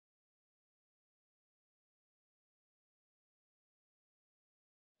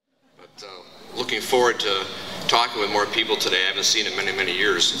looking forward to talking with more people today. I haven't seen in many, many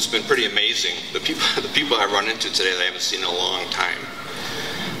years. It's been pretty amazing. The people I run into today that I haven't seen in a long time.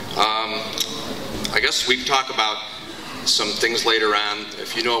 I guess we can talk about some things later on.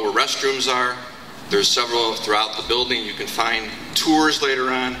 If you know where restrooms are, there's several throughout the building. You can find tours later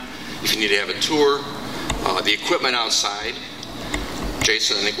on if you need to have a tour. The equipment outside.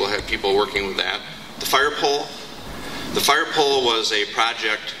 Jason, I think we'll have people working with that. The fire pole. The fire pole was a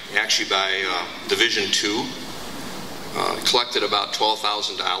project actually by Division 2. Collected about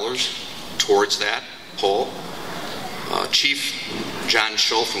 $12,000 towards that pole. Chief John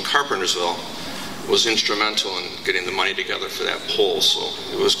Scholl from Carpentersville was instrumental in getting the money together for that pole. So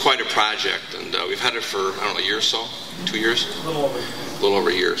it was quite a project, and we've had it for, I don't know, a year or so? 2 years? A little over. A little over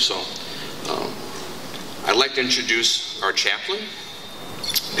a year. So I'd like to introduce our chaplain,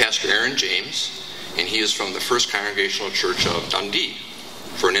 Pastor Aaron James, and he is from the First Congregational Church of Dundee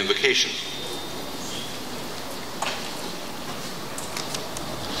for an invocation.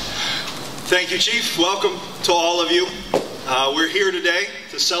 Thank you, Chief. Welcome to all of you. We're here today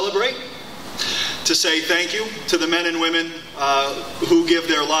to celebrate, to say thank you to the men and women who give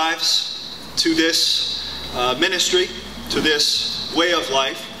their lives to this ministry, to this way of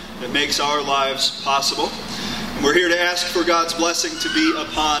life that makes our lives possible. And we're here to ask for God's blessing to be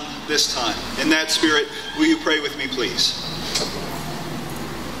upon this time. In that spirit, will you pray with me, please?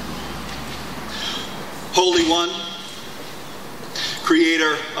 Holy One,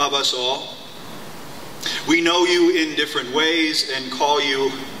 Creator of us all, we know you in different ways and call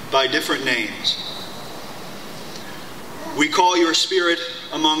you by different names. We call your Spirit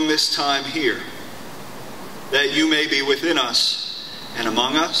among this time here, that you may be within us and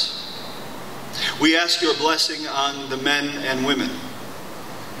among us. We ask your blessing on the men and women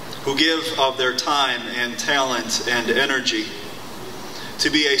who give of their time and talent and energy to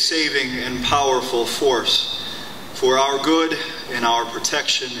be a saving and powerful force for our good and our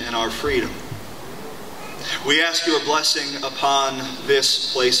protection and our freedom. We ask your blessing upon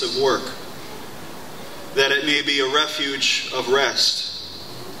this place of work, that it may be a refuge of rest,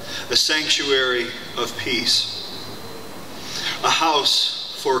 a sanctuary of peace, a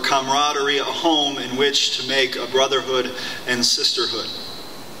house for camaraderie, a home in which to make a brotherhood and sisterhood,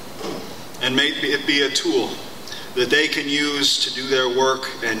 and may it be a tool that they can use to do their work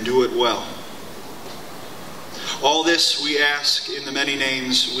and do it well. All this we ask in the many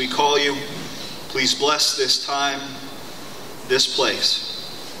names we call you. Please bless this time, this place.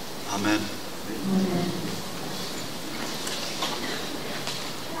 Amen.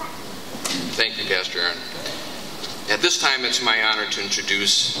 Thank you, Pastor Aaron. At this time, it's my honor to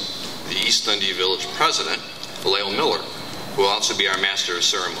introduce the East Dundee Village President, Vallejo Miller, who will also be our Master of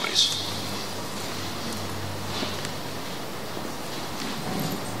Ceremonies.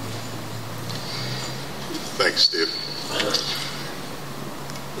 Thanks, Steve.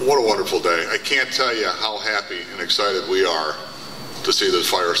 What a wonderful day. I can't tell you how happy and excited we are to see this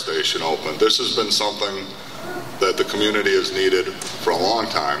fire station open. This has been something that the community has needed for a long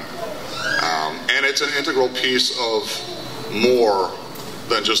time. And it's an integral piece of more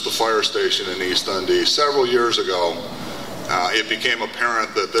than just the fire station in East Dundee. Several years ago, it became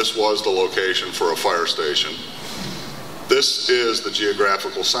apparent that this was the location for a fire station. This is the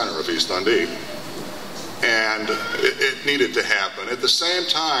geographical center of East Dundee. And it needed to happen. At the same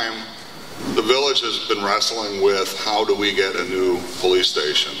time, the village has been wrestling with how do we get a new police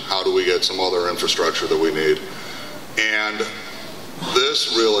station? How do we get some other infrastructure that we need? And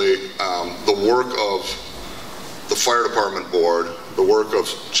this really, the work of the fire department board, the work of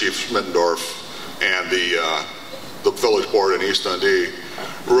Chief Schmittendorf and the village board in East Dundee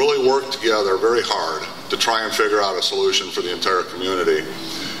really worked together very hard to try and figure out a solution for the entire community.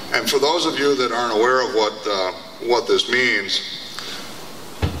 And for those of you that aren't aware of what this means,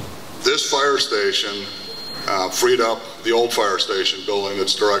 this fire station freed up the old fire station building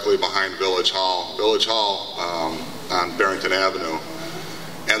that's directly behind Village Hall on Barrington Avenue.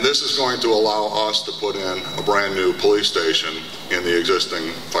 And this is going to allow us to put in a brand new police station in the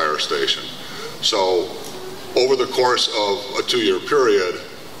existing fire station. So over the course of a 2-year period,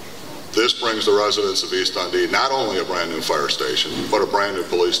 this brings the residents of East Dundee not only a brand new fire station, but a brand new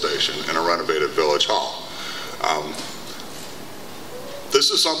police station and a renovated Village Hall.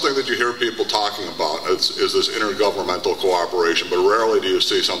 This is something that you hear people talking about, is this intergovernmental cooperation, but rarely do you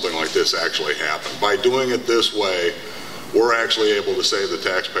see something like this actually happen. By doing it this way, we're actually able to save the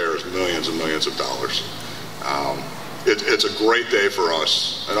taxpayers millions and millions of dollars. It's a great day for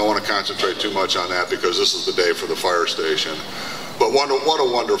us. I don't want to concentrate too much on that because this is the day for the fire station. But what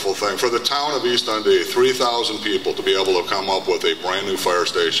a wonderful thing. For the town of East Dundee, 3,000 people to be able to come up with a brand new fire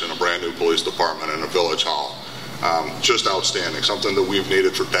station, a brand new police department, and a village hall. Just outstanding, something that we've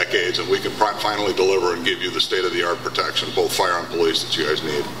needed for decades, and we can finally deliver and give you the state-of-the-art protection, both fire and police, that you guys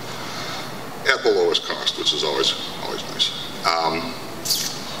need at the lowest cost, which is always nice.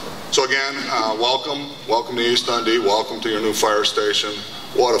 So again, welcome to East Dundee, welcome to your new fire station.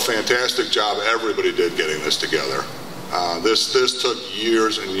 What a fantastic job everybody did getting this together. This took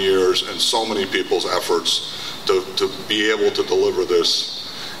years and years and so many people's efforts to be able to deliver this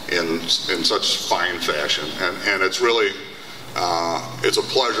in such fine fashion, and it's really it's a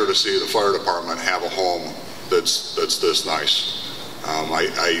pleasure to see the fire department have a home that's this nice.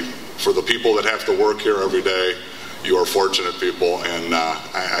 For the people that have to work here every day, you are fortunate people, and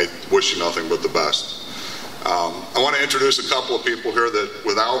I wish you nothing but the best. I want to introduce a couple of people here that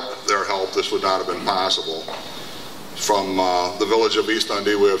without their help this would not have been possible. From the village of East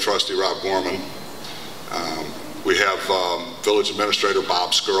Dundee, we have Trustee Rob Gorman. We have Village Administrator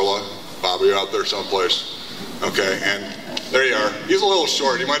Bob Skirla. Bob, you're out there someplace. Okay, and there you are. He's a little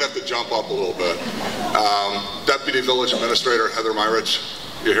short. You might have to jump up a little bit. Deputy Village Administrator Heather Myrich.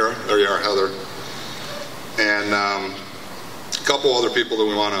 You here? There you are, Heather. And a couple other people that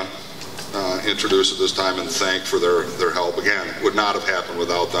we want to introduce at this time and thank for their help. Again, it would not have happened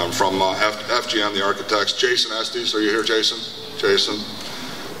without them. From FGM, the architects, Jason Estes. Are you here, Jason? Jason.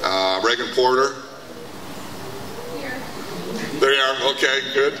 Reagan Porter. Here. There you are. Okay,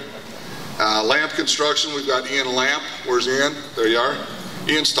 good. Lamp Construction, we've got Ian Lamp. Where's Ian? There you are.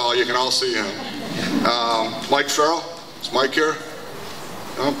 Ian's tall. You can all see him. Mike Farrell. Is Mike here?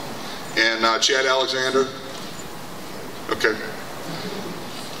 No. And Chad Alexander. Okay.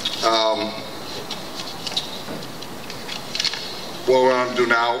 What we're going to do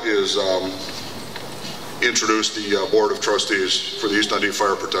now is introduce the Board of Trustees for the East Dundee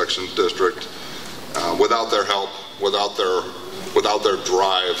Fire Protection District. Without their help, without their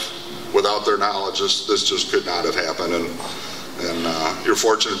drive, without their knowledge, this just could not have happened. And you're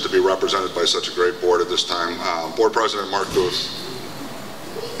fortunate to be represented by such a great board at this time. Board President Mark Booth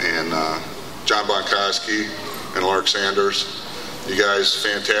and John Bonkoski and Lark Sanders. You guys,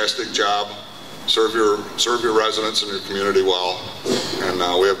 fantastic job. Serve your residents and your community well, and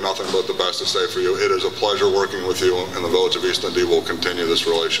we have nothing but the best to say for you. It is a pleasure working with you, and the Village of East Dundee will continue this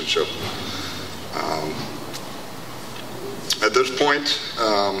relationship. At this point,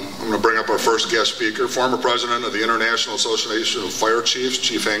 I'm going to bring up our first guest speaker, former president of the International Association of Fire Chiefs,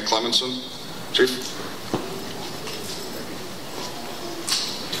 Chief Hank Clemenson. Chief.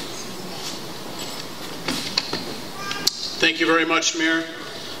 Thank you very much, Mayor.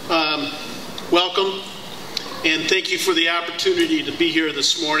 Welcome, and thank you for the opportunity to be here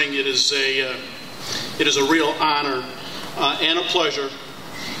this morning. It is a real honor and a pleasure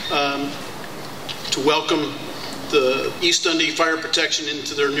to welcome the East Dundee Fire Protection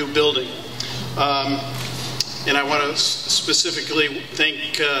into their new building. And I want to specifically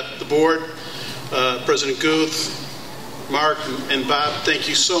thank the board, President Guth, Mark, and Bob. Thank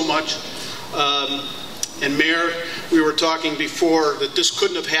you so much. And Mayor, we were talking before that this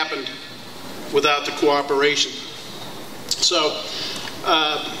couldn't have happened without the cooperation. So,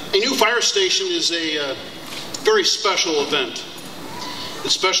 a new fire station is a very special event.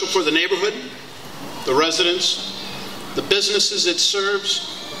 It's special for the neighborhood, the residents, the businesses it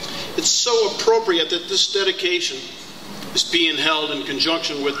serves. It's so appropriate that this dedication is being held in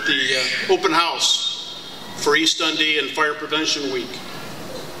conjunction with the open house for East Dundee and Fire Prevention Week.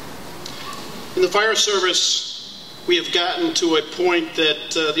 In the fire service, we have gotten to a point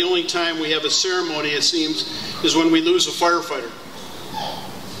that the only time we have a ceremony, it seems, is when we lose a firefighter.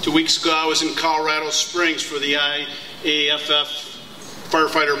 2 weeks ago, I was in Colorado Springs for the IAFF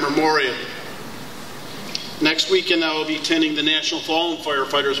Firefighter Memorial. Next weekend, I will be attending the National Fallen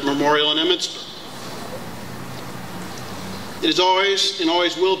Firefighters Memorial in Emmitsburg. It is always and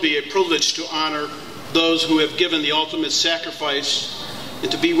always will be a privilege to honor those who have given the ultimate sacrifice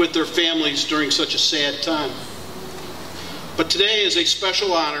and to be with their families during such a sad time. But today is a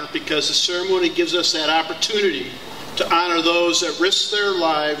special honor because the ceremony gives us that opportunity to honor those that risk their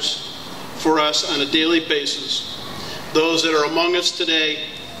lives for us on a daily basis, those that are among us today,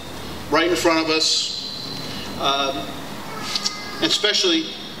 right in front of us, and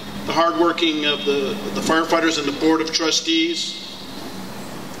especially the hardworking of the firefighters and the Board of Trustees,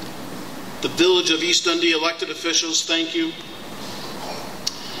 the Village of East Dundee elected officials, thank you,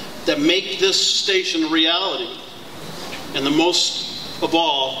 that make this station a reality. And the most of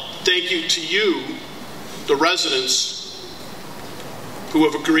all, thank you to you, the residents, who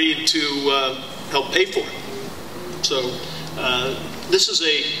have agreed to help pay for it. So This is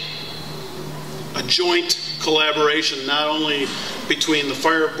a joint collaboration, not only between the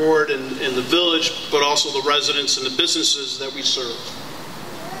fire board and the village, but also the residents and the businesses that we serve.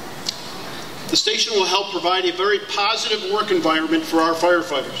 The station will help provide a very positive work environment for our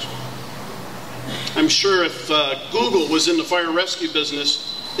firefighters. I'm sure if Google was in the fire rescue business,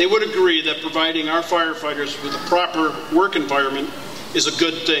 they would agree that providing our firefighters with a proper work environment is a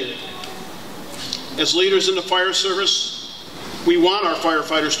good thing. As leaders in the fire service, we want our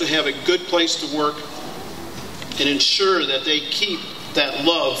firefighters to have a good place to work and ensure that they keep that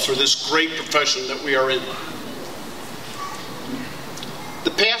love for this great profession that we are in.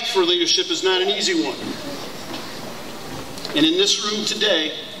 The path for leadership is not an easy one. And in this room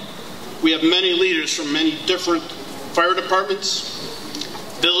today, we have many leaders from many different fire departments,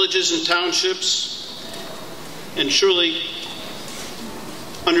 villages and townships, and surely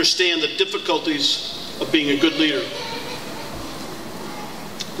understand the difficulties of being a good leader.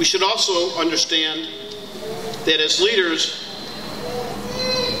 We should also understand that as leaders,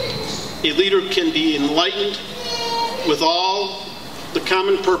 a leader can be enlightened with all the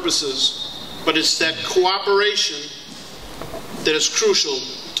common purposes, but it's that cooperation that is crucial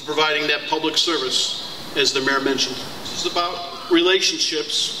to providing that public service, as the mayor mentioned. This is about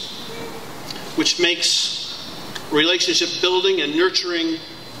relationships, which makes relationship building and nurturing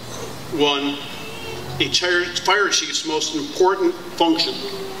one a fire chief's most important function.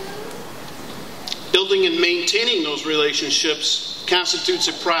 Building and maintaining those relationships constitutes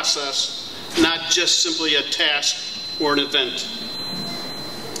a process, not just simply a task or an event.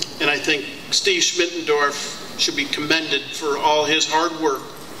 And I think Steve Schmittendorf should be commended for all his hard work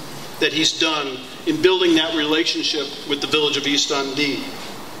that he's done in building that relationship with the village of East Dundee.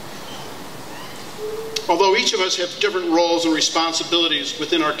 Although each of us have different roles and responsibilities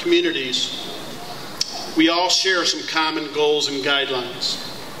within our communities, we all share some common goals and guidelines.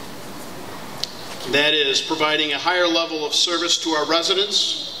 That is, providing a higher level of service to our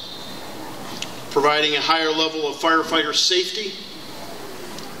residents, providing a higher level of firefighter safety,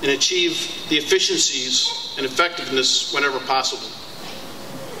 and achieve the efficiencies and effectiveness whenever possible.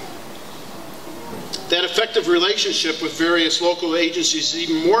 That effective relationship with various local agencies is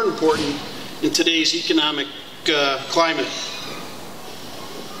even more important in today's economic climate.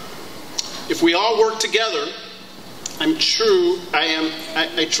 If we all work together, I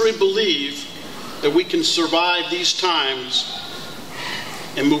truly believe that we can survive these times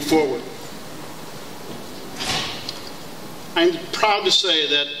and move forward. I'm proud to say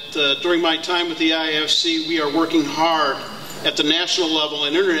that during my time with the IFC, we are working hard at the national level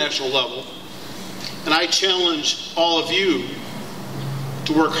and international level, and I challenge all of you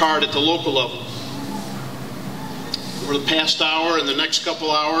to work hard at the local level. Over the past hour and the next couple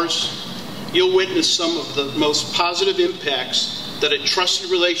hours, you'll witness some of the most positive impacts that a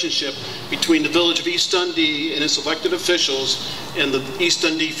trusted relationship between the village of East Dundee and its elected officials and the East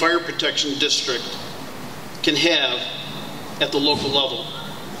Dundee Fire Protection District can have at the local level.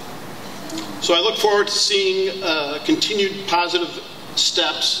 So I look forward to seeing continued positive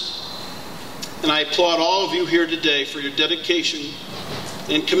steps, and I applaud all of you here today for your dedication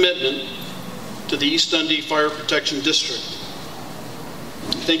and commitment to the East Dundee Fire Protection District.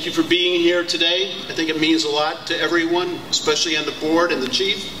 Thank you for being here today. I think it means a lot to everyone, especially on the board and the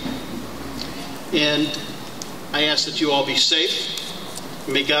chief. And I ask that you all be safe.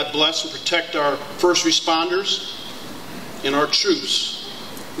 May God bless and protect our first responders and our troops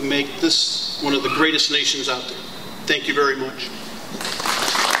who make this one of the greatest nations out there. Thank you very much.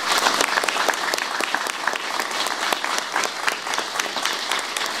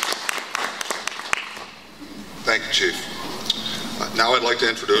 Thank you, Chief. Now I'd like to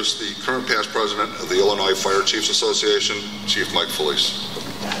introduce the current past president of the Illinois Fire Chiefs Association, Chief Mike Felice.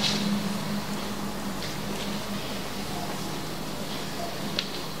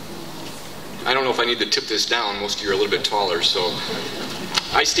 I don't know if I need to tip this down. Most of you are a little bit taller, so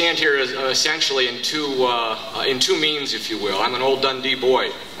I stand here as, essentially in two means, if you will. I'm an old Dundee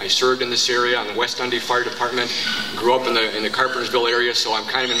boy. I served in this area on the West Dundee Fire Department, grew up in the Carpentersville area, so I'm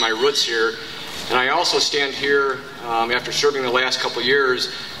kind of in my roots here. And I also stand here after serving the last couple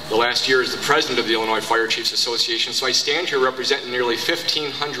years, the last year as the president of the Illinois Fire Chiefs Association. So I stand here representing nearly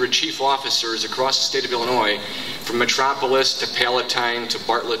 1,500 chief officers across the state of Illinois, from Metropolis to Palatine to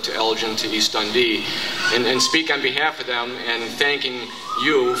Bartlett to Elgin to East Dundee, and speak on behalf of them and thanking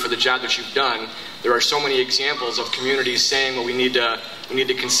you for the job that you've done. There are so many examples of communities saying, well, we need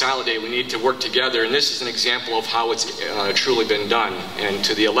to consolidate, we need to work together, and this is an example of how it's truly been done. And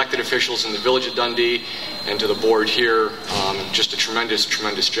to the elected officials in the village of Dundee and to the board here, just a tremendous,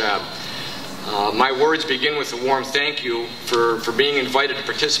 tremendous job. My words begin with a warm thank you for being invited to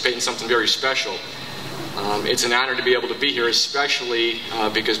participate in something very special. It's an honor to be able to be here, especially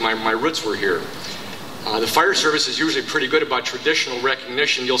because my roots were here. The fire service is usually pretty good about traditional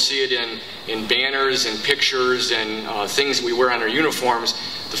recognition. You'll see it in banners and pictures and things that we wear on our uniforms.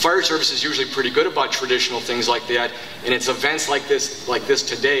 The fire service is usually pretty good about traditional things like that, and it's events like this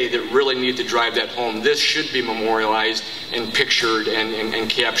today that really need to drive that home. This should be memorialized and pictured and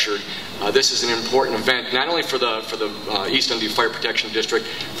captured. This is an important event, not only for the East Dundee Fire Protection District,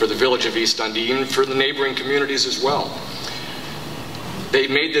 for the village of East Dundee, even for the neighboring communities as well. They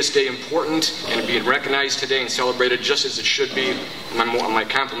made this day important and being recognized today and celebrated just as it should be. My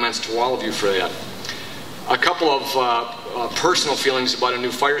compliments to all of you for that. A couple of personal feelings about a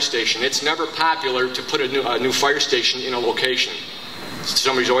new fire station. It's never popular to put a new fire station in a location.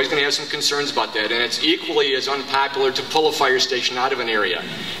 Somebody's always going to have some concerns about that, and it's equally as unpopular to pull a fire station out of an area.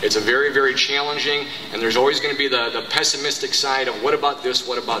 It's a very, very challenging, and there's always going to be the pessimistic side of what about this,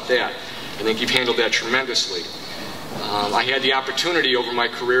 what about that. I think you've handled that tremendously. I had the opportunity over my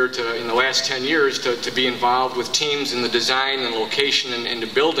career in the last 10 years to be involved with teams in the design and location and the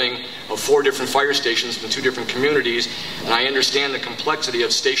building of 4 different fire stations in 2 different communities, and I understand the complexity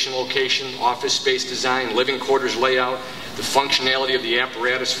of station location, office space design, living quarters layout, the functionality of the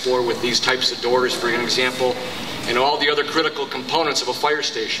apparatus floor with these types of doors, for an example, and all the other critical components of a fire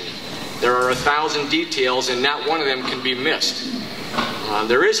station. There are 1,000 details, and not one of them can be missed.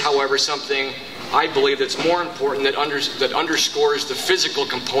 There is, however, something I believe that's more important that underscores the physical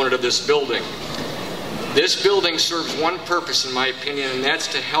component of this building. This building serves one purpose, in my opinion, and that's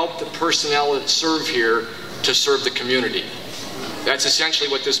to help the personnel that serve here to serve the community. That's essentially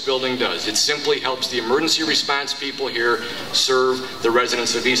what this building does. It simply helps the emergency response people here serve the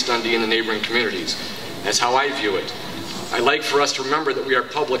residents of East Dundee and the neighboring communities. That's how I view it. I like for us to remember that we are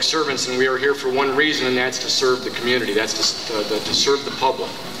public servants and we are here for one reason, and that's to serve the community. That's to serve the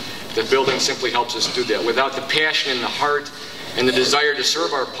public. The building simply helps us do that. Without the passion and the heart and the desire to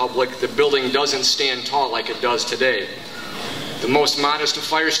serve our public, the building doesn't stand tall like it does today. The most modest of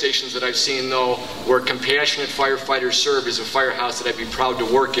fire stations that I've seen, though, where compassionate firefighters serve, is a firehouse that I'd be proud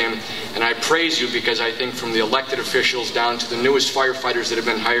to work in. And I praise you because I think from the elected officials down to the newest firefighters that have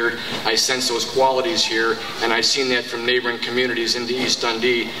been hired, I sense those qualities here. And I've seen that from neighboring communities into East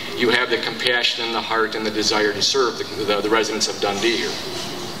Dundee. You have the compassion and the heart and the desire to serve the residents of Dundee here.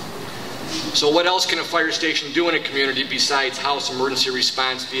 So what else can a fire station do in a community besides house emergency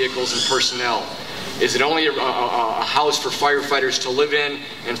response vehicles and personnel? Is it only a house for firefighters to live in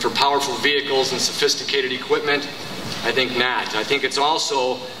and for powerful vehicles and sophisticated equipment? I think not. I think it's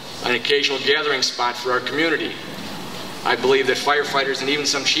also an occasional gathering spot for our community. I believe that firefighters and even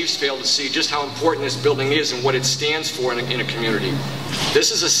some chiefs fail to see just how important this building is and what it stands for in a community.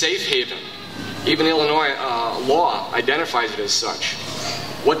 This is a safe haven. Even Illinois law identifies it as such.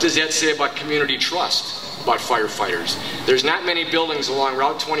 What does that say about community trust about firefighters? There's not many buildings along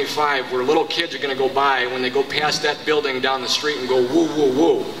Route 25 where little kids are going to go by when they go past that building down the street and go woo, woo,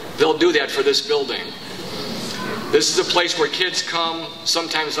 woo. They'll do that for this building. This is a place where kids come,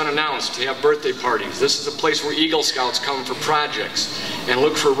 sometimes unannounced, to have birthday parties. This is a place where Eagle Scouts come for projects and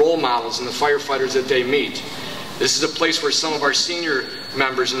look for role models in the firefighters that they meet. This is a place where some of our senior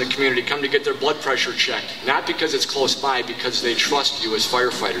members in the community come to get their blood pressure checked, not because it's close by, because they trust you as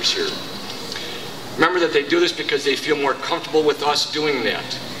firefighters here. Remember that they do this because they feel more comfortable with us doing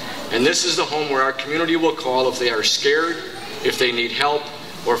that. And this is the home where our community will call if they are scared, if they need help,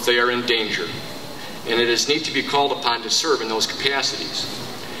 or if they are in danger. And it is neat to be called upon to serve in those capacities.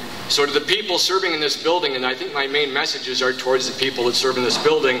 So to the people serving in this building, and I think my main messages are towards the people that serve in this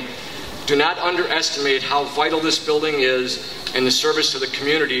building, do not underestimate how vital this building is and the service to the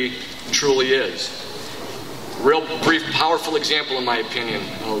community truly is. A real brief, powerful example in my opinion,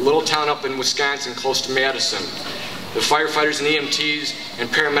 a little town up in Wisconsin close to Madison. The firefighters and EMTs and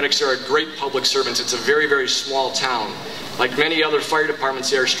paramedics there are great public servants. It's a very, very small town. Like many other fire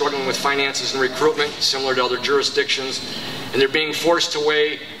departments, they are struggling with finances and recruitment, similar to other jurisdictions, and they're being forced to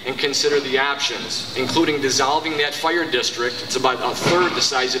weigh and consider the options, including dissolving that fire district. It's about a third the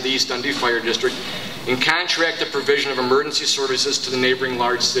size of the East Dundee Fire District, and contract the provision of emergency services to the neighboring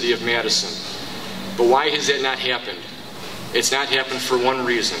large city of Madison. But why has that not happened? It's not happened for one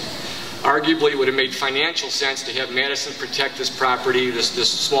reason. Arguably, it would have made financial sense to have Madison protect this property, this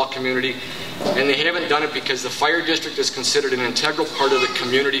small community, and they haven't done it because the fire district is considered an integral part of the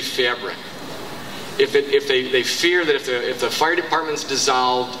community fabric. If they fear that if the fire department's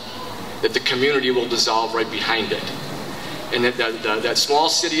dissolved, that the community will dissolve right behind it. And that small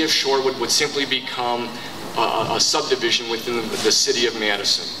city of Shorewood would simply become a subdivision within the city of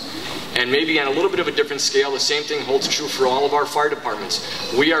Madison. And maybe on a little bit of a different scale, the same thing holds true for all of our fire departments.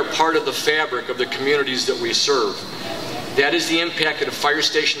 We are part of the fabric of the communities that we serve. That is the impact that a fire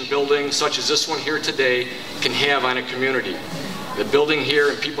station building such as this one here today can have on a community. The building here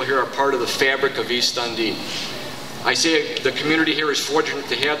and people here are part of the fabric of East Dundee. I say the community here is fortunate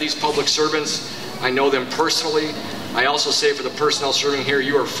to have these public servants. I know them personally. I also say for the personnel serving here,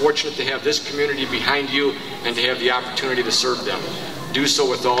 you are fortunate to have this community behind you and to have the opportunity to serve them. Do so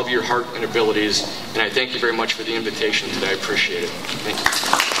with all of your heart and abilities, and I thank you very much for the invitation today. I appreciate it. Thank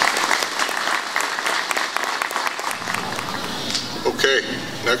you. Okay,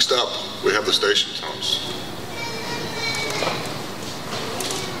 next up, we have the station towns.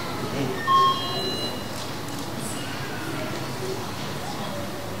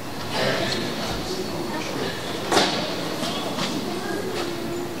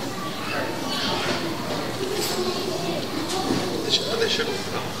 They should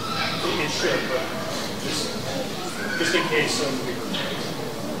open up. It should, but just in case.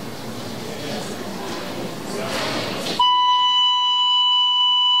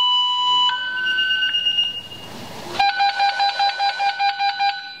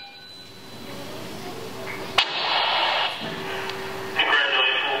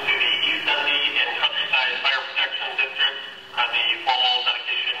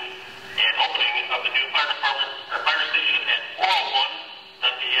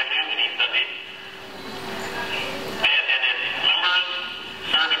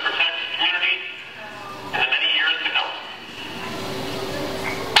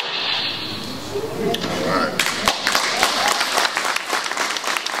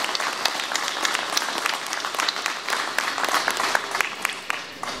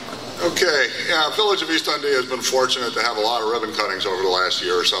 Okay, yeah, Village of East Dundee has been fortunate to have a lot of ribbon cuttings over the last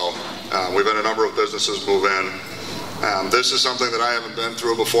year or so. We've had a number of businesses move in. This is something that I haven't been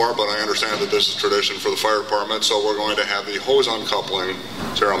through before, but I understand that this is tradition for the fire department, so we're going to have the hose uncoupling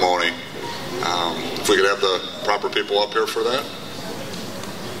ceremony. If we could have the proper people up here for that.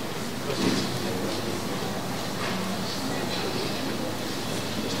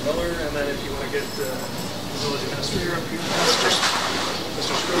 Mr. Miller, and then if you want to get the village administrator up here.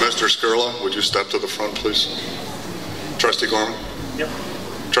 Mr. Skirla, would you step to the front, please? Trustee Gorman? Yep.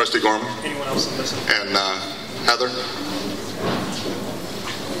 Trustee Gorman? Anyone else in this? And Heather? You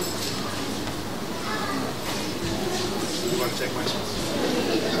want to take my spot?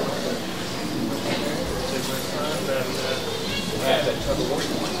 Take my spot, then,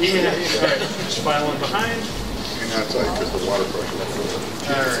 yeah, all right. Just file one behind. Hang on tight because the water pressure.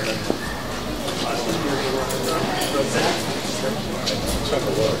 All right.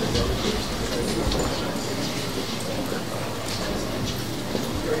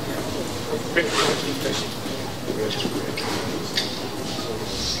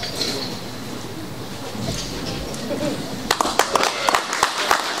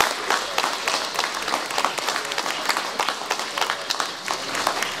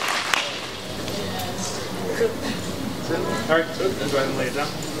 All right, so go ahead and lay it down.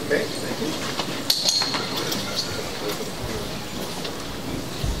 Okay, thank you.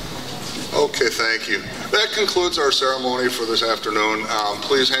 Okay, thank you. That concludes our ceremony for this afternoon.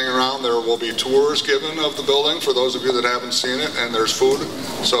 Please hang around. There will be tours given of the building for those of you that haven't seen it, and there's food.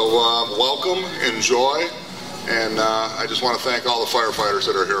 So welcome, enjoy, and I just want to thank all the firefighters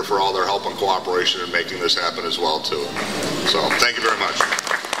that are here for all their help and cooperation in making this happen as well, too. So thank you very much.